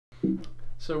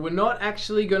So we're not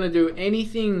actually going to do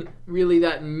anything really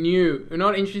that new. We're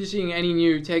not introducing any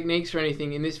new techniques or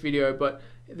anything in this video, but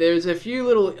there's a few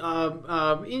little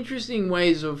interesting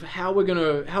ways of how we're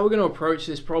gonna approach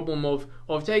this problem of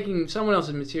taking someone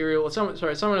else's material, or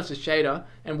someone else's shader,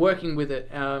 and working with it,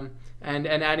 and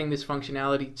adding this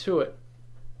functionality to it.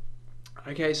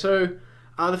 Okay, so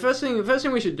the first thing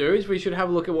we should do is we should have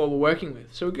a look at what we're working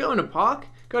with. So we go into Park,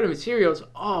 go to Materials.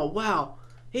 Oh wow,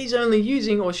 he's only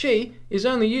using, or she is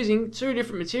only using, 2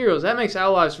 different materials. That makes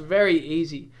our lives very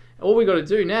easy. All we got to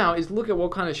do now is look at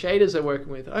what kind of shaders they're working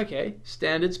with. Okay,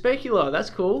 standard specular, that's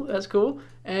cool,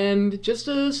 and just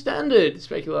a standard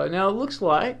specular. Now it looks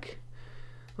like,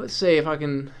 let's see if I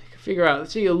can figure out.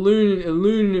 Let's see,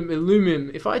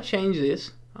 aluminum. If I change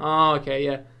this, oh,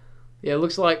 okay, yeah,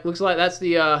 looks like that's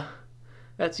the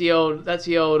old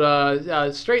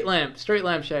street lamp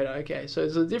shader. Okay, so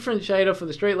there's a different shader for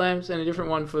the street lamps and a different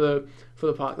one for the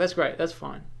park. That's great. That's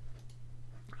fine.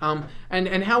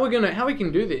 And how we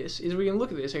can do this is we can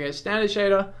look at this. Okay, standard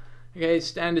shader. Okay,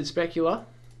 standard specular.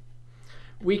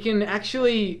 We can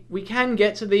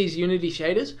get to these Unity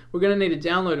shaders. We're going to need to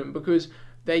download them because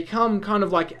they come kind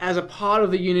of like as a part of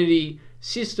the Unity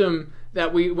system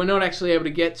that we're not actually able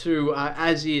to get to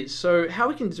as is. So how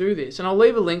we can do this, and I'll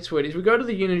leave a link to it, is we go to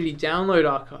the Unity download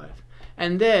archive,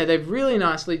 and there they've really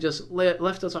nicely just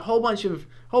left us a whole bunch of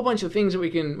things that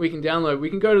we can download. We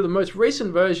can go to the most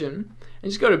recent version and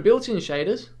just go to built-in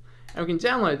shaders, and we can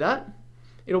download that.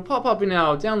 It'll pop up in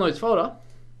our downloads folder.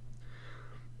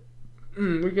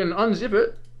 We can unzip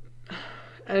it,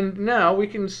 and now we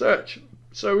can search.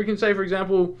 So we can say, for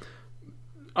example,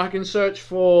 I can search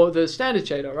for the standard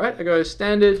shader, right? I go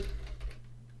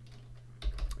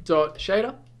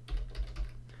standard.shader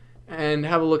and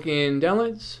have a look in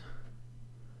downloads.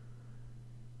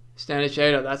 Standard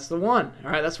shader, that's the one.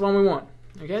 All right, that's the one we want.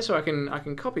 Okay, so I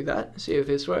can copy that, see if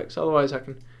this works. Otherwise, I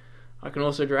can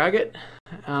also drag it,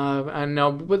 and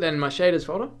I'll put that in my shaders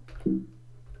folder.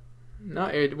 No,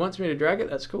 it wants me to drag it.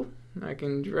 That's cool. I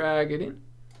can drag it in.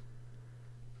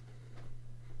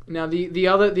 Now the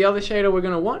other shader we're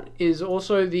going to want is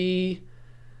also the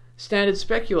standard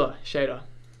specular shader,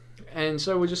 and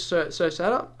so we'll just search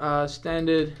that up.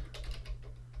 Standard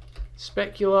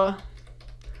specular.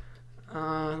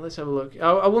 Let's have a look.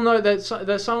 I will note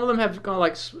that some of them have kind of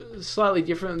like slightly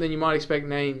different than you might expect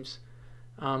names.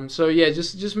 So yeah,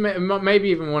 just maybe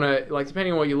even want to, like,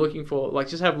 depending on what you're looking for, like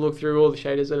just have a look through all the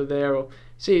shaders that are there, or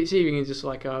see if you can just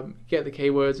like get the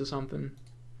keywords or something.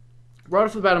 Right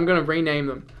off the bat, I'm going to rename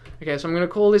them. Okay, so I'm going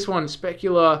to call this one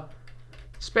specular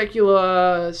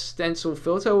stencil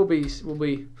filter. Will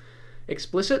be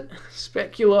explicit.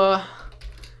 Specular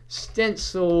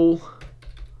stencil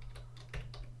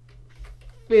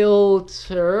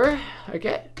filter.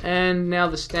 Okay, and now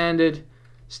the standard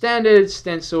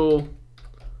stencil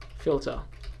filter.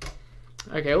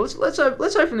 Okay, let's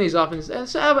open these up and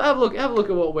have a look at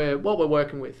what we're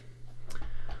working with.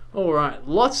 All right,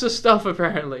 lots of stuff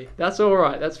apparently. That's all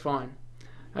right. That's fine.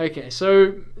 Okay,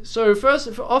 so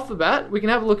first off the bat, we can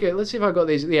have a look at. Let's see if I got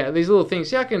these. Yeah, these little things.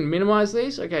 See, I can minimize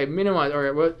these. Okay, minimize. All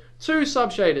right, well, 2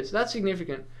 sub shaders. That's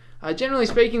significant. Generally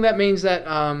speaking, that means that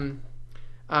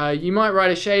you might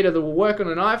write a shader that will work on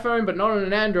an iPhone but not on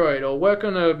an Android, or work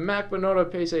on a Mac but not a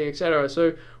PC, etc.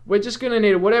 So we're just going to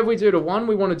need whatever we do to one,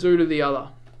 we want to do to the other.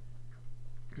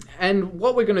 And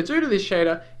what we're going to do to this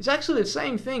shader is actually the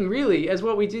same thing, really, as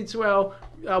what we did to our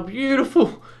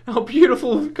beautiful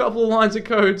couple of lines of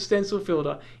code stencil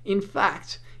filter. In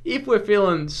fact, if we're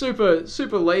feeling super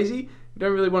lazy,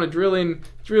 don't really want to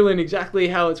drill in exactly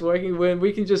how it's working,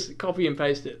 we can just copy and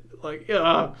paste it. Like,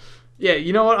 yeah,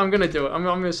 you know what? I'm going to do it. I'm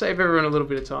going to save everyone a little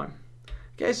bit of time.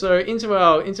 Okay, so into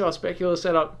our specular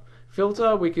setup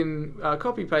filter, we can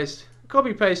copy paste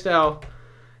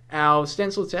our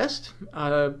stencil test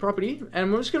property, and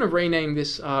we're just going to rename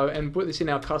this and put this in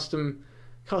our custom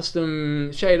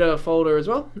shader folder as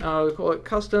well. We'll call it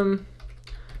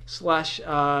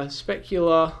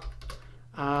custom/specular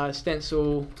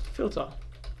stencil filter.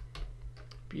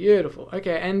 Beautiful.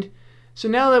 Okay, and so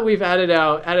now that we've added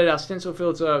our stencil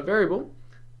filter variable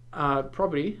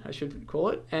property, I should call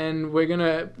it, and we're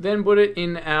gonna then put it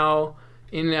in our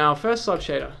first sub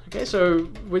shader. Okay, so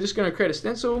we're just going to create a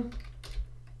stencil.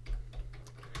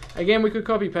 Again, we could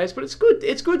copy paste, but it's good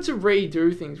to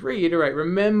redo things, reiterate,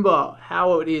 remember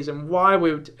how it is and why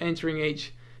we're entering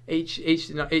each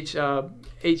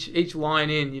line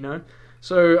in, you know.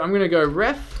 So I'm going to go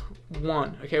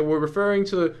ref1. Okay, we're referring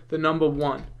to the number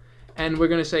 1, and we're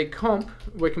going to say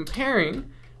we're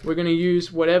comparing. We're going to use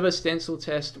whatever stencil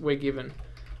test we're given,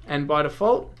 and by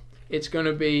default, it's going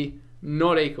to be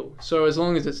not equal. So as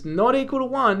long as it's not equal to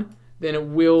 1, then it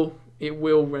will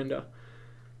render.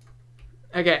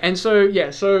 Okay, and so yeah,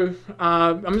 so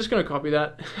I'm just going to copy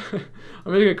that. I'm just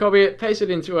going to copy it, paste it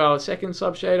into our second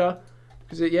sub shader,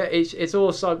 because it's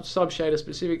all sub shader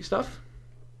specific stuff.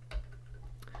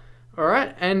 All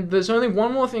right, and there's only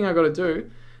one more thing I got to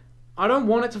do. I don't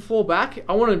want it to fall back.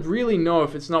 I want to really know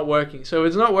if it's not working. So if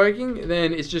it's not working,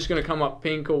 then it's just going to come up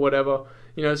pink or whatever,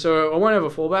 you know. So I won't have a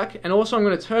fallback. And also, I'm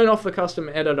going to turn off the custom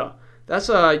editor. That's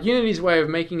Unity's way of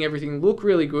making everything look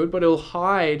really good, but it'll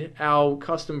hide our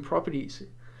custom properties.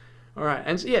 All right,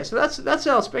 and so, yeah, so that's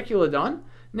our specular done.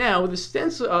 Now with the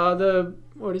stencil, the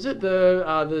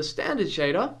standard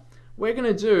shader, we're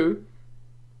gonna do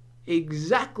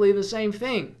exactly the same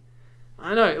thing.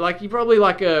 I know, like you probably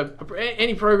like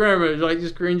any programmer is like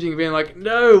just cringing, being like,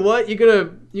 no, what you're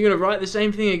gonna write the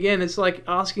same thing again? It's like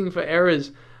asking for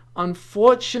errors.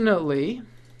 Unfortunately,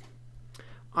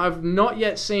 I've not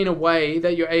yet seen a way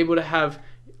that you're able to have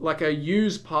like a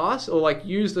use pass or like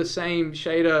use the same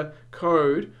shader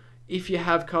code if you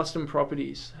have custom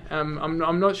properties.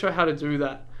 I'm not sure how to do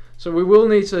that. So we will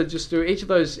need to just do each of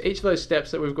those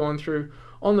steps that we've gone through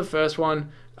on the first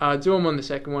one, do them on the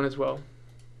second one as well.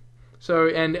 So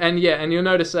and you'll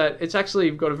notice that it's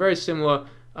actually got a very similar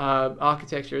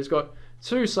architecture. It's got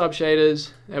two sub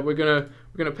shaders that we're gonna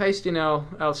paste in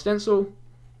our stencil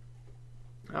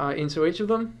into each of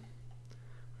them.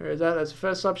 Where is that? That's the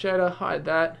first sub shader. Hide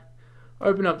that.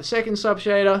 Open up the second sub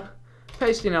shader.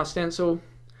 Paste in our stencil.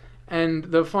 And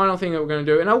the final thing that we're going to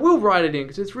do, and I will write it in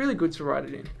because it's really good to write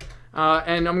it in.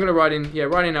 And I'm going to write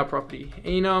in our property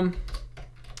enum.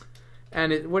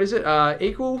 And what is it?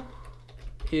 Equal.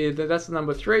 That's the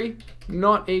number 3.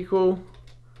 Not equal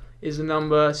is the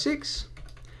number 6.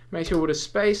 Make sure we put a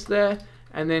space there,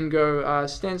 and then go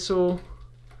stencil.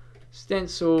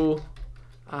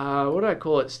 What do I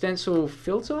call it? Stencil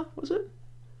filter, was it?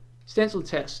 Stencil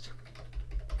test.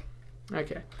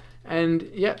 Okay. And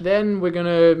yeah, then we're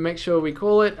gonna make sure we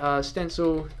call it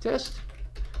stencil test,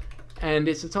 and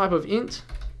it's a type of int,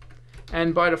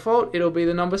 and by default it'll be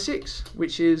the number 6,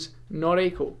 which is not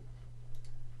equal.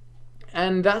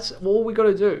 And that's all we got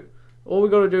to do. All we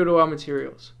got to do to our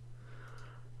materials.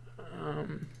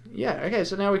 Yeah. Okay.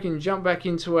 So now we can jump back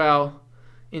into our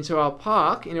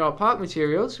park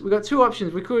materials. We've got two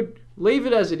options. We could leave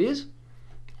it as it is,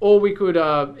 or we could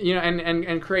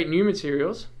and create new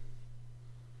materials,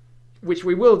 which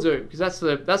we will do, because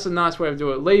that's a nice way of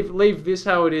doing it. Leave this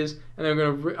how it is, and then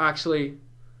we're going to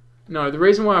no. The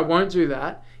reason why I won't do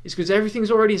that is because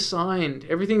everything's already assigned.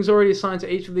 Everything's already assigned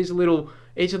to each of these little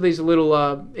objects.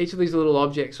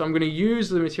 So I'm going to use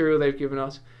the material they've given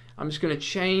us. I'm just going to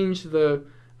change the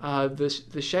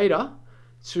shader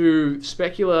to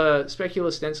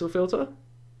specular stencil filter.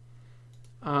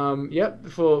 Yep,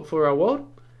 for our world,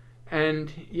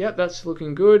 and yep, that's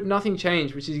looking good. Nothing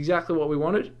changed, which is exactly what we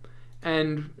wanted.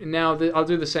 And now I'll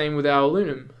do the same with our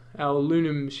Lunum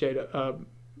shader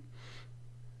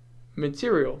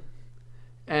material,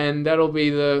 and that'll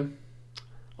be the.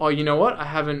 Oh, you know what? I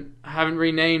haven't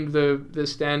renamed the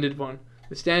standard one.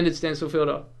 The standard stencil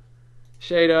filter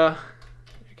shader.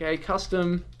 Okay,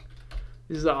 custom.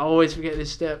 This is I always forget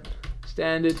this step.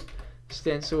 Standard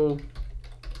stencil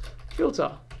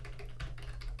filter.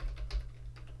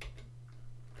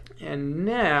 And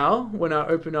now when I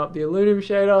open up the Lunum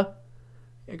shader,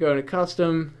 I go into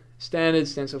custom standard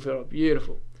stencil filter.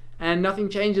 Beautiful. And nothing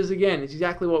changes again. It's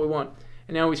exactly what we want.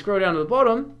 And now we scroll down to the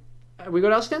bottom. We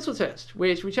got our stencil test,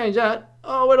 which we change that.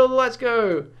 Oh, where'd all the lights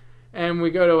go? And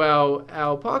we go to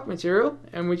our park material,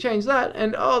 and we change that,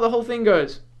 and oh, the whole thing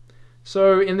goes.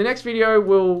 So in the next video,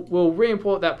 we'll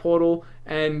re-import that portal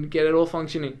and get it all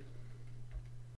functioning.